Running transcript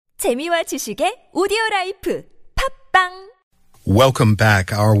재미와 지식의 오디오라이프 팝빵. Welcome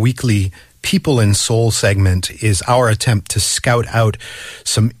back. Our weekly People in Seoul segment is our attempt to scout out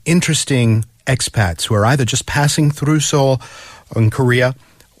some interesting expats who are either just passing through Seoul in Korea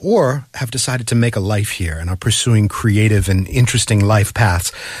or have decided to make a life here and are pursuing creative and interesting life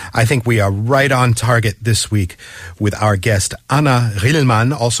paths. I think we are right on target this week with our guest, Anna Rilman,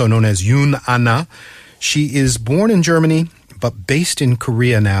 also known as Yoon Anna. She is born in Germany, but based in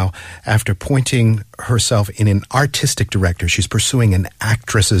Korea now after pointing herself in an artistic director. She's pursuing an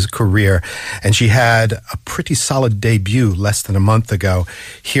actress's career, and she had a pretty solid debut less than a month ago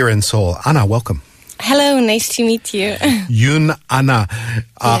here in Seoul. Anna, welcome. Hello, nice to meet you. Yoon Anna.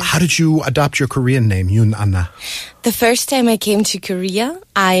 How did you adopt your Korean name, Yoon Anna? The first time I came to Korea,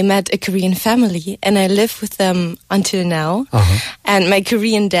 I met a Korean family, and I lived with them until now. And my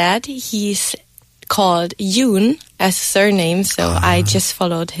Korean dad, he's called Yoon as a surname, so I just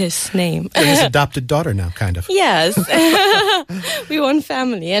followed his name. You're his adopted daughter now, kind of. Yes. We one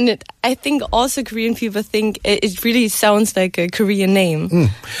family. And I think also Korean people think it really sounds like a Korean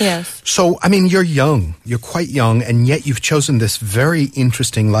name. Yes. So, I mean, you're young. You're quite young, and yet you've chosen this very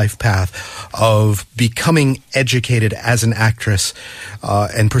interesting life path of becoming educated as an actress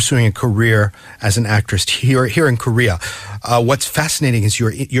and pursuing a career as an actress here in Korea. What's fascinating is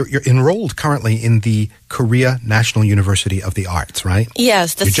you're enrolled currently in the Korea National University of the Arts, right?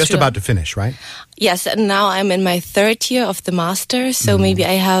 Yes, that's You're just true. about to finish, right? Yes, and now I'm in my third year of the master, so maybe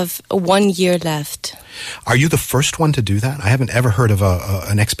I have 1 year left. Are you the first one to do that? I haven't ever heard of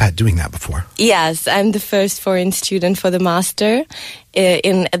an expat doing that before. Yes, I'm the first foreign student for the master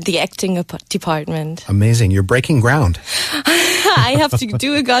in the acting department. Amazing. You're breaking ground. I have to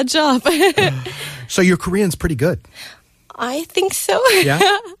do a good job. So your Korean's pretty good. I think so. Yeah?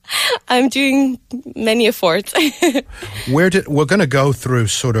 I'm doing many efforts. We're going to go through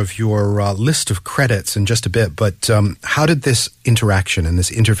sort of your list of credits in just a bit, but how did this interaction and this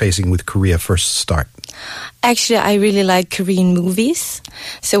interfacing with Korea first start? Actually, I really like Korean movies.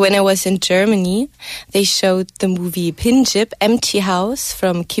 So when I was in Germany, they showed the movie Pinjip, Empty House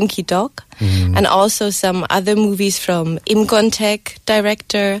from Kim Ki-dok, and also some other movies from Im Gon-taek,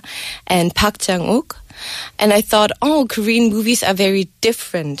 director, and Park Jang-wook. And I thought, Korean movies are very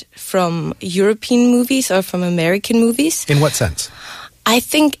different from European movies or from American movies. In what sense? I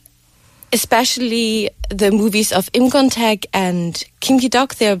think especially the movies of Im Gon-taek and Kim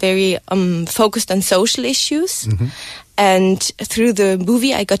Ki-dok, they are very focused on social issues. And through the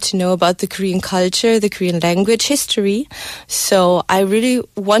movie, I got to know about the Korean culture, the Korean language, history. So I really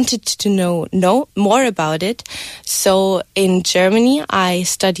wanted to know more about it. So in Germany, I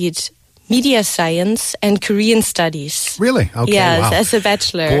studied media science and Korean studies. Really? Okay. Yes, wow. as a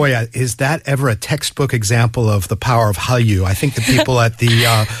bachelor. Boy, is that ever a textbook example of the power of Hallyu? I think the people at the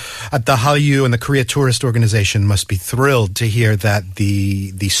Hallyu and the Korea Tourist Organization must be thrilled to hear that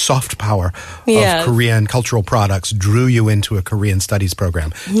the soft power of Korean cultural products drew you into a Korean studies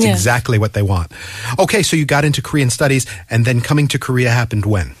program. It's exactly what they want. Okay, so you got into Korean studies, and then coming to Korea happened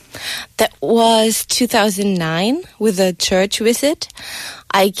when? That was 2009 with a church visit.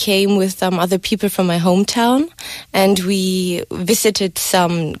 I came with some other people from my hometown, and we visited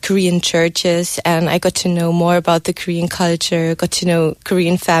some Korean churches, and I got to know more about the Korean culture, got to know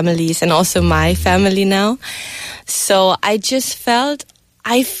Korean families, and also my family now. So I just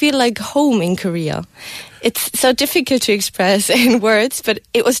I feel like home in Korea. It's so difficult to express in words, but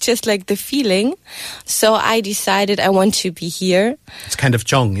it was just like the feeling. So I decided I want to be here. It's kind of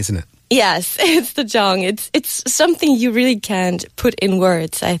Jong, isn't it? Yes, it's the Jong. It's something you really can't put in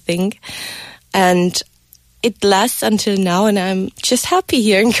words, I think. And it lasts until now, and I'm just happy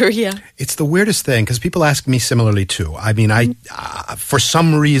here in Korea. It's the weirdest thing, because people ask me similarly, too. I mean, for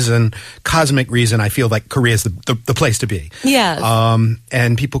some reason, cosmic reason, I feel like Korea is the place to be. Yes.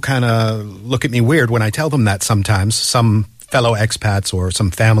 And people kind of look at me weird when I tell them that sometimes, some fellow expats or some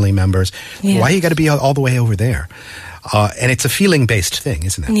family members. Why you got to be all the way over there? And it's a feeling-based thing,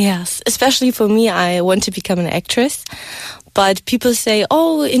 isn't it? Yes, especially for me, I want to become an actress. But people say,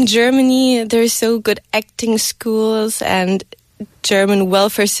 in Germany, there's so good acting schools and German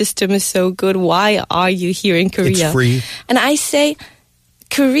welfare system is so good. Why are you here in Korea? It's free. And I say,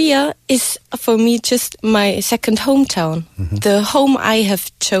 Korea is, for me, just my second hometown. The home I have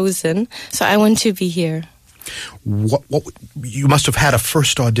chosen. So I want to be here. What you must have had a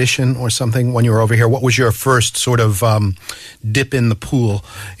first audition or something when you were over here. What was your first sort of dip in the pool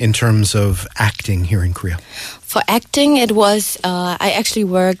in terms of acting here in Korea? For acting, it was, I actually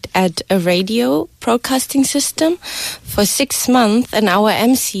worked at a radio broadcasting system for 6 months, and our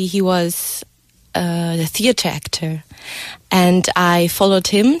MC, he was a theater actor. And I followed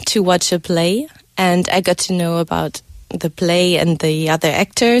him to watch a play, and I got to know about the play and the other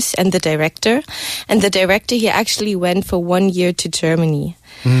actors and the director. And the director, he actually went for 1 year to Germany.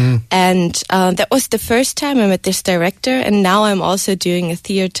 And that was the first time I met this director, and now I'm also doing a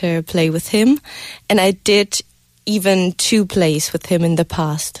theater play with him. And I did even 2 plays with him in the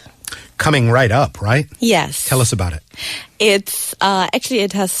past. Coming right up, right? Yes. Tell us about it. It's actually,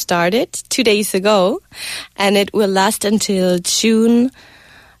 it has started 2 days ago, and it will last until June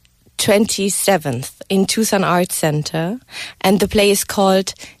 27th in Tucson Arts Center. And the play is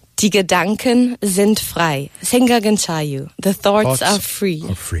called Die Gedanken sind frei. Sengaganchayu. The thoughts are free.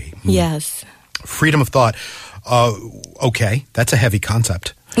 Are free. Yes. Freedom of thought. Okay, that's a heavy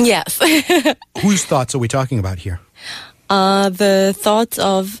concept. Yes. Whose thoughts are we talking about here? The thoughts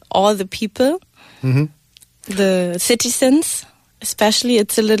of all the people, the citizens, especially.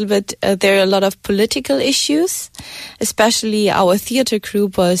 It's a little bit, there are a lot of political issues, especially our theater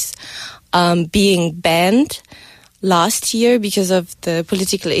group was being banned last year because of the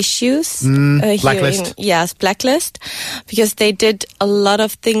political issues. Blacklist? Yes, blacklist, because they did a lot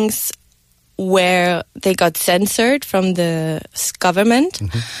of things where they got censored from the government.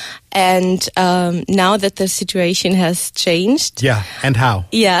 And now that the situation has changed. Yeah, and how?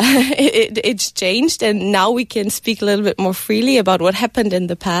 Yeah, it's changed, and now we can speak a little bit more freely about what happened in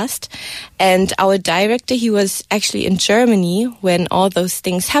the past. And our director, he was actually in Germany when all those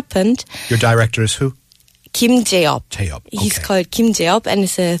things happened. Your director is who? Kim Jae-op. Jae-op, He's okay. called Kim Jae-op, and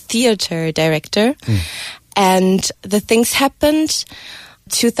is a theater director. And the things happened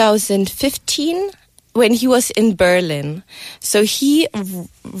 2015 when he was in Berlin. So he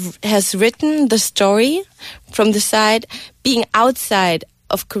has written the story from the side being outside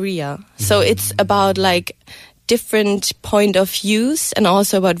of Korea. So it's about like different point of views, and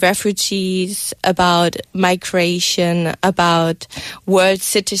also about refugees, about migration, about world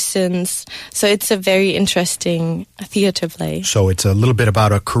citizens. So it's a very interesting theater play. So it's a little bit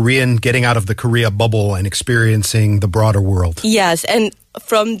about a Korean getting out of the Korea bubble and experiencing the broader world. Yes, and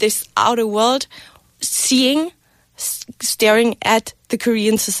from this outer world, staring at the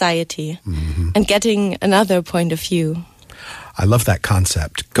Korean society and getting another point of view. I love that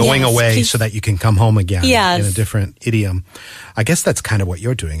concept. Going Yes, away please. so that you can come home again Yes. in a different idiom. I guess that's kind of what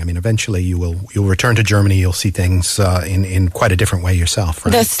you're doing. I mean, eventually you'll return to Germany. You'll see things in quite a different way yourself,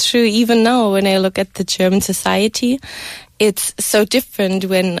 right? That's true. Even now, when I look at the German society, it's so different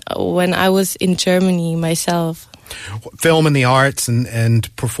when I was in Germany myself. Film and the arts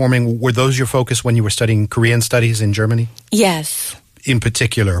and performing, were those your focus when you were studying Korean studies in Germany? Yes. In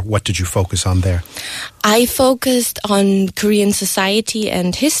particular, what did you focus on there? I focused on Korean society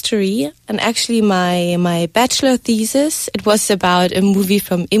and history, and actually my bachelor thesis, it was about a movie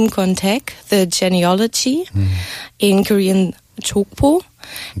from Im Kon-taek, the genealogy in Korean Jokpo,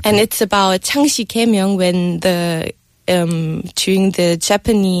 and it's about Changsi Kaemyeong when during the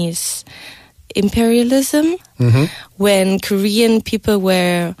Japanese imperialism, when Korean people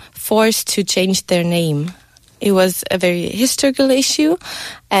were forced to change their name. It was a very historical issue,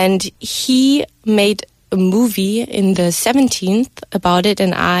 and he made a movie in the 17th about it,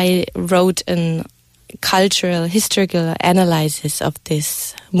 and I wrote a cultural, historical analysis of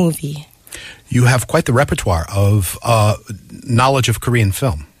this movie. You have quite the repertoire of knowledge of Korean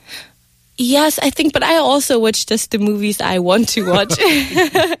film. Yes, I think, but I also watch just the movies I want to watch.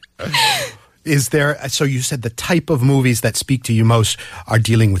 Is there, so you said the type of movies that speak to you most are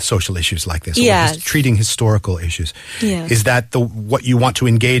dealing with social issues like this, or Yes. treating historical issues. Yes. Is that what you want to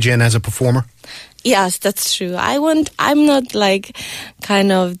engage in as a performer? Yes, that's true. I'm not like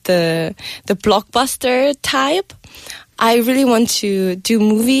kind of the blockbuster type. I really want to do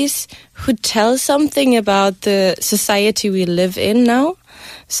movies who tell something about the society we live in now.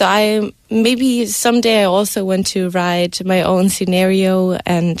 So maybe someday I also want to write my own scenario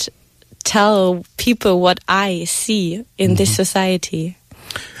and tell people what I see in this society.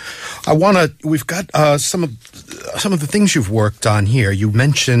 We've got some of the things you've worked on here. You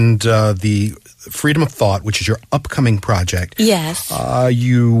mentioned the Freedom of Thought, which is your upcoming project. Yes.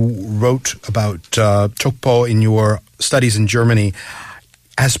 You wrote about Jokpo in your studies in Germany.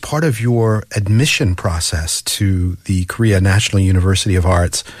 As part of your admission process to the Korea National University of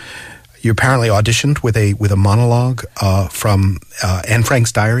Arts, you apparently auditioned with a monologue from Anne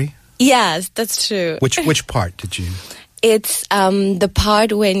Frank's diary. Yes, that's true. Which part did you? It's the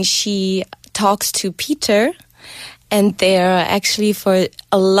part when she talks to Peter, and they're actually for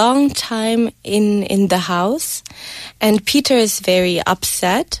a long time in the house, and Peter is very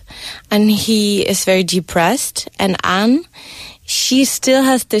upset, and he is very depressed, and Anne, she still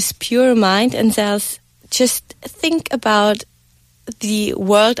has this pure mind and says, just think about the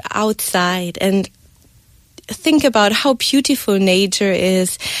world outside and think about how beautiful nature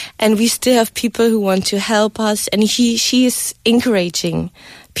is, and we still have people who want to help us, and she is encouraging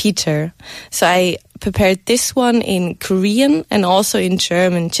Peter. So I prepared this one in Korean and also in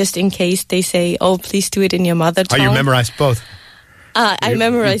German, just in case they say, oh, please do it in your mother tongue. Oh, you memorized both? I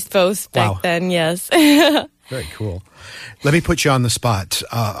memorized both back then, yes. Very cool. Let me put you on the spot,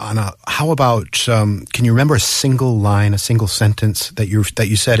 Anna. How about, can you remember a single line, a single sentence that you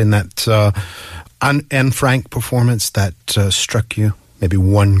said in that Anne Frank performance that struck you? Maybe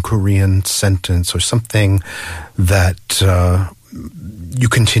one Korean sentence or something that you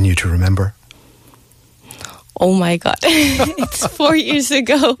continue to remember? Oh my God, it's 4 years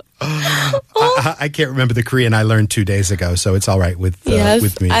ago. I can't remember the Korean I learned 2 days ago, so it's all right with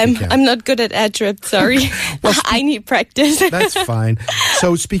me. I'm not good at ad-lib, sorry. I need practice. That's fine.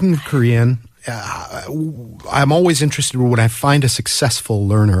 So speaking of Korean, I'm always interested when I find a successful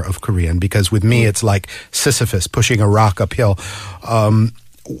learner of Korean, because with me it's like Sisyphus pushing a rock uphill.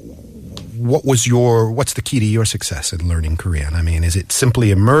 What's the key to your success in learning Korean? I mean, is it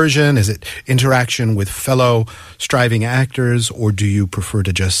simply immersion? Is it interaction with fellow striving actors? Or do you prefer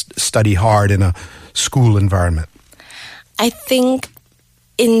to just study hard in a school environment? I think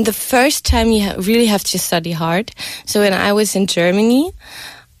in the first time you really have to study hard. So when I was in Germany,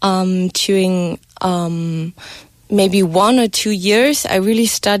 during maybe 1 or 2 years, I really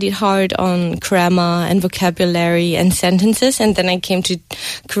studied hard on grammar and vocabulary and sentences. And then I came to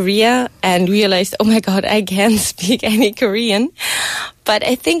Korea and realized, oh my God, I can't speak any Korean. But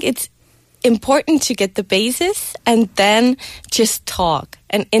I think it's important to get the basis and then just talk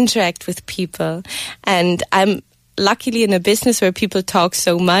and interact with people. And I'm luckily in a business where people talk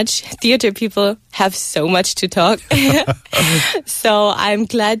so much. Theater people have so much to talk. So I'm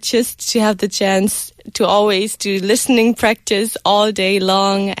glad just to have the chance to always do listening practice all day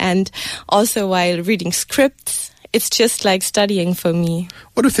long, and also while reading scripts. It's just like studying for me.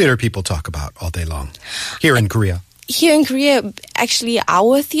 What do theater people talk about all day long here in Korea? Here in Korea, actually,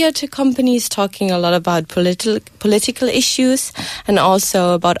 our theater company is talking a lot about political issues and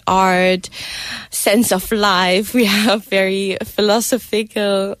also about art, sense of life. We have very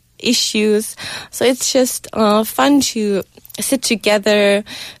philosophical issues. So it's just fun to sit together,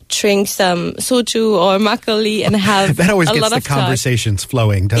 drink some soju or makgeolli, and have that always a gets lot the of conversations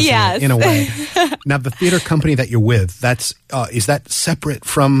flowing, doesn't it? In a way. Now, the theater company that you're with, is that separate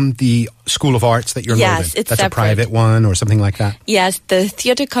from the School of Arts that you're enrolled in? Yes, it's That's separate. A private one or something like that? Yes, the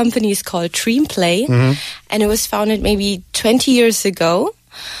theater company is called Dream Play, and it was founded maybe 20 years ago.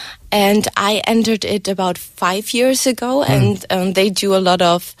 And I entered it about 5 years ago, and they do a lot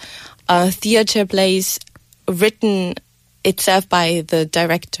of theater plays written itself by the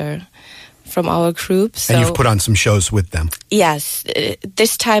director from our group. So, and you've put on some shows with them? Yes.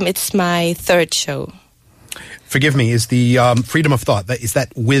 This time it's my third show. Forgive me, is the Freedom of Thought, is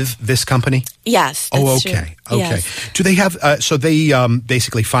that with this company? Yes, that's okay. true. Okay. Yes. Do they have, so they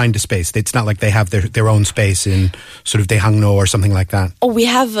basically find a space. It's not like they have their own space in sort of Daehangno or something like that? Oh, we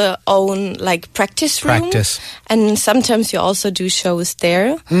have our own practice room. And sometimes we also do shows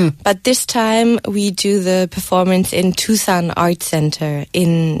there. But this time we do the performance in Tusan Art Center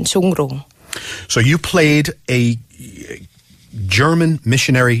in Jongro. So you played a German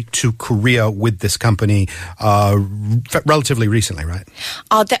missionary to Korea with this company relatively recently, right?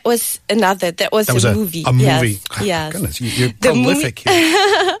 Oh, that was a movie. A movie. Yes. Goodness, you're prolific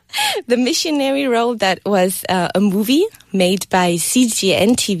here. The missionary role, that was a movie made by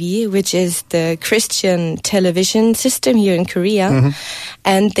CGN TV, which is the Christian television system here in Korea.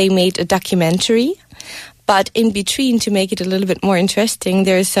 And they made a documentary. But in between, to make it a little bit more interesting,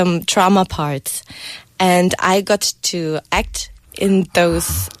 there are some drama parts. And I got to act in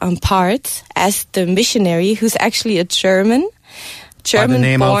those parts as the missionary, who's actually a German-born,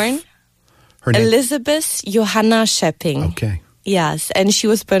 Elizabeth Johanna Schepping. Okay. Yes, and she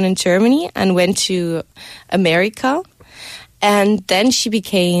was born in Germany and went to America. And then she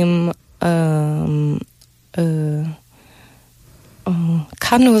became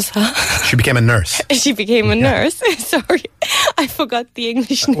Kanosa. She became a nurse. She became a nurse. Sorry, I forgot the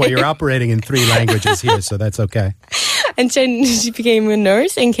English name. Well, you're operating in 3 languages here, so that's okay. And then she became a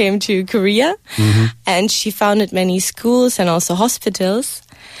nurse and came to Korea. And she founded many schools and also hospitals,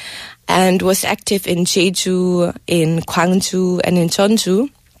 and was active in Jeju, in Gwangju, and in Jeonju.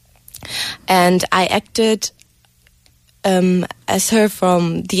 And I acted as her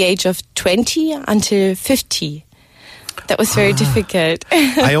from the age of 20 until 50. That was very difficult.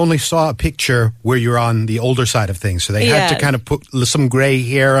 I only saw a picture where you're on the older side of things. So they had to kind of put some gray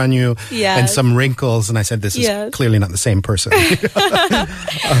hair on you and some wrinkles. And I said, this is clearly not the same person.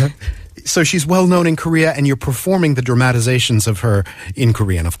 So she's well known in Korea, and you're performing the dramatizations of her in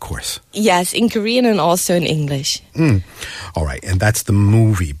Korean, of course. Yes, in Korean and also in English. All right, and that's the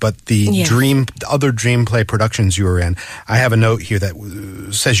movie. But the other dream play productions you were in, I have a note here that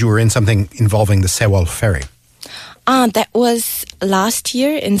says you were in something involving the Seoul ferry. That was last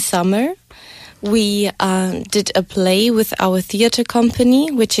year in summer. We did a play with our theater company,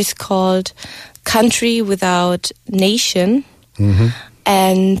 which is called Country Without Nation.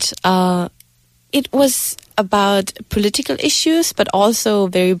 And it was about political issues, but also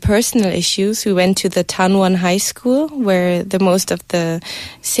very personal issues. We went to the Tanwon High School, where the most of the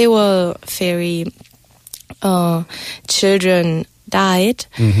Seoul ferry children died.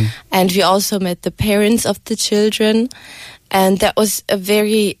 And we also met the parents of the children. And that was a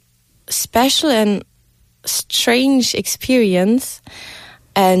very special and strange experience.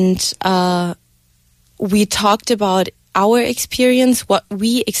 And we talked about our experience, what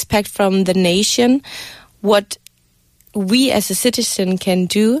we expect from the nation, what we as a citizen can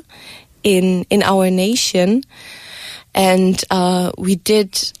do in our nation. And we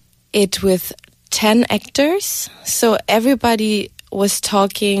did it with 10 actors. So everybody was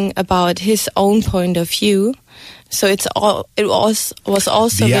talking about his own point of view. So it was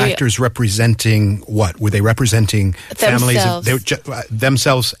also the actors representing what? Were they representing themselves. families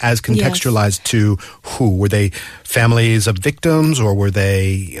themselves as contextualized to who? Were they families of victims, or were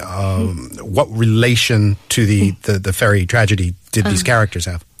they what relation to the ferry tragedy did these characters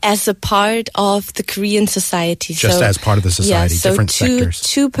have? As a part of the Korean society. Just as part of the society, different sectors.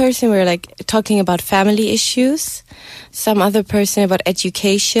 Two person were like talking about family issues, some other person about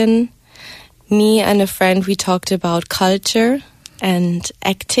education. Me and a friend, we talked about culture and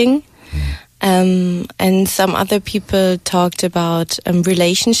acting. And some other people talked about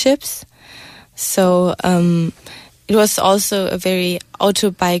relationships. So it was also a very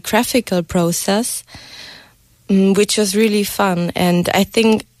autobiographical process, which was really fun. And I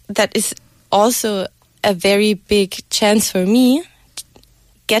think that is also a very big chance for me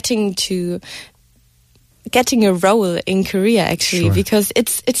getting a role in Korea, actually, because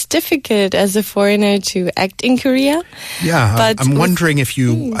it's difficult as a foreigner to act in Korea. Yeah, but I'm wondering if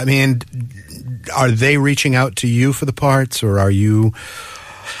you, I mean, are they reaching out to you for the parts, or are you,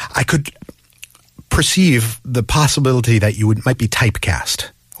 I could perceive the possibility that you might be typecast,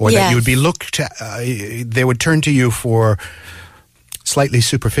 or that you would be looked at, they would turn to you for slightly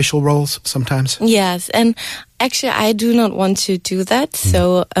superficial roles sometimes. Yes, and actually I do not want to do that.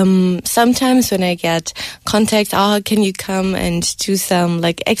 So sometimes when I get contacts, can you come and do some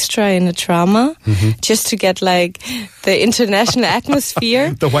like extra in a drama, just to get like the international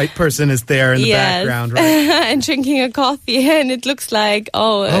atmosphere. The white person is there in the background, right? And drinking a coffee, and it looks like,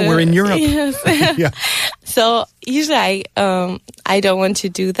 we're in Europe. Yes. Yeah. So usually I don't want to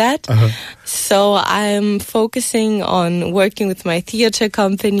do that. So I'm focusing on working with my theater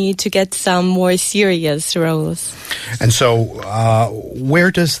company to get some more serious roles. And so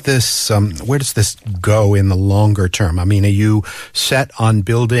where does this go in the longer term? I mean, are you set on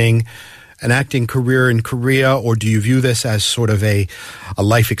building an acting career in Korea, or do you view this as sort of a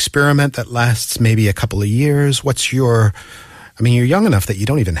life experiment that lasts maybe a couple of years? What's your... I mean, you're young enough that you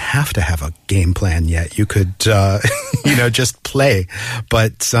don't even have to have a game plan yet. You could, just play.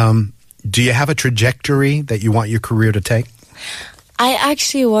 But do you have a trajectory that you want your career to take? I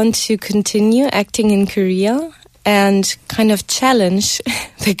actually want to continue acting in Korea and kind of challenge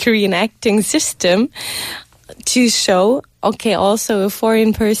the Korean acting system to show, also a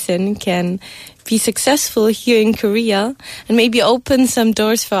foreign person can be successful here in Korea and maybe open some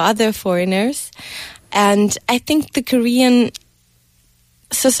doors for other foreigners. And I think the Korean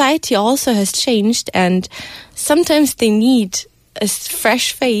society also has changed, and sometimes they need a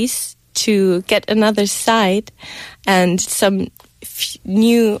fresh face to get another side and some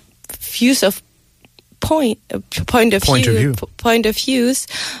new views of point of views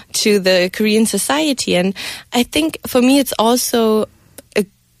to the Korean society. And I think for me it's also a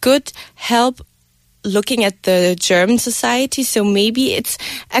good help looking at the German society. So maybe it's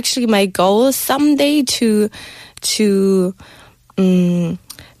actually my goal someday to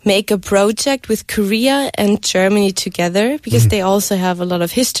make a project with Korea and Germany together, because they also have a lot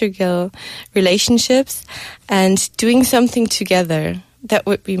of historical relationships, and doing something together. That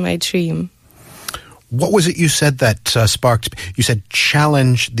would be my dream. What was it you said that sparked? You said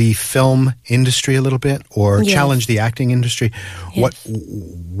challenge the film industry a little bit, or challenge the acting industry. Yes.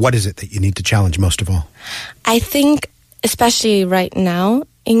 What is it that you need to challenge most of all? I think especially right now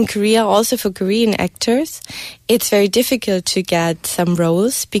in Korea, also for Korean actors, it's very difficult to get some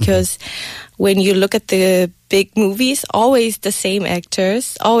roles because when you look at the big movies, always the same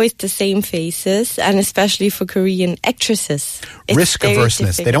actors, always the same faces, and especially for Korean actresses. Risk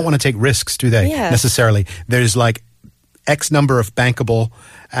averseness. They don't want to take risks, do they? Yes. Necessarily. There's like X number of bankable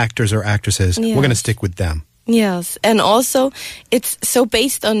actors or actresses. Yes. We're going to stick with them. Yes, and also it's so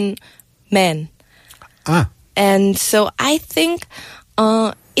based on men. And so I think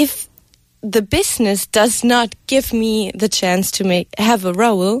if the business does not give me the chance to have a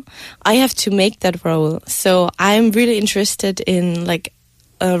role, I have to make that role. So I'm really interested in like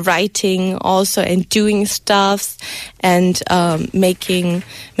writing also and doing stuff and making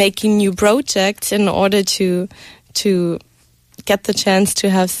new projects in order to get the chance to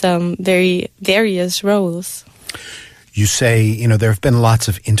have some very various roles. You say, there have been lots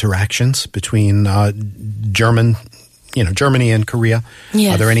of interactions between Germany and Korea.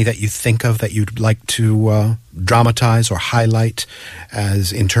 Yes. Are there any that you think of that you'd like to dramatize or highlight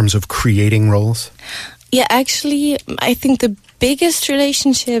as in terms of creating roles? Yeah, actually, I think the biggest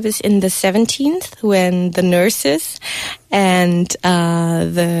relationship is in the 17th when the nurses and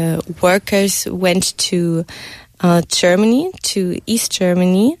the workers went to Germany, to East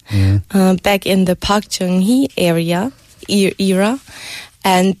Germany, back in the Park Chung-hee era,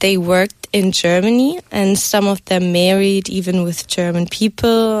 and they worked in Germany, and some of them married even with German people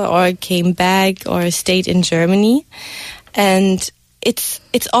or came back or stayed in Germany. And it's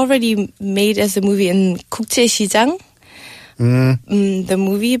already made as a movie in 국제시장, the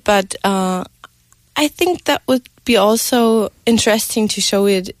movie, but I think that would be also interesting to show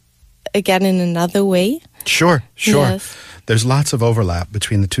it again in another way. Sure. Yes. There's lots of overlap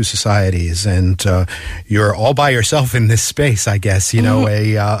between the two societies, and you're all by yourself in this space, I guess.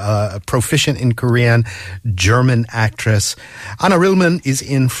 A proficient in Korean, German actress. Anna Rillman is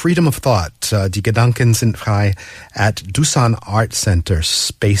in Freedom of Thought, Die Gedanken sind frei, at Dusan Art Center,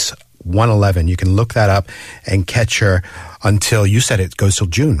 Space 111. You can look that up and catch her until, you said it goes till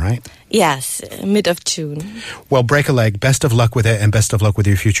June, right? Yes, mid of June. Well, break a leg. Best of luck with it, and best of luck with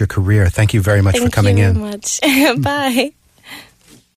your future career. Thank you very much for coming in. Thank you very much. Bye.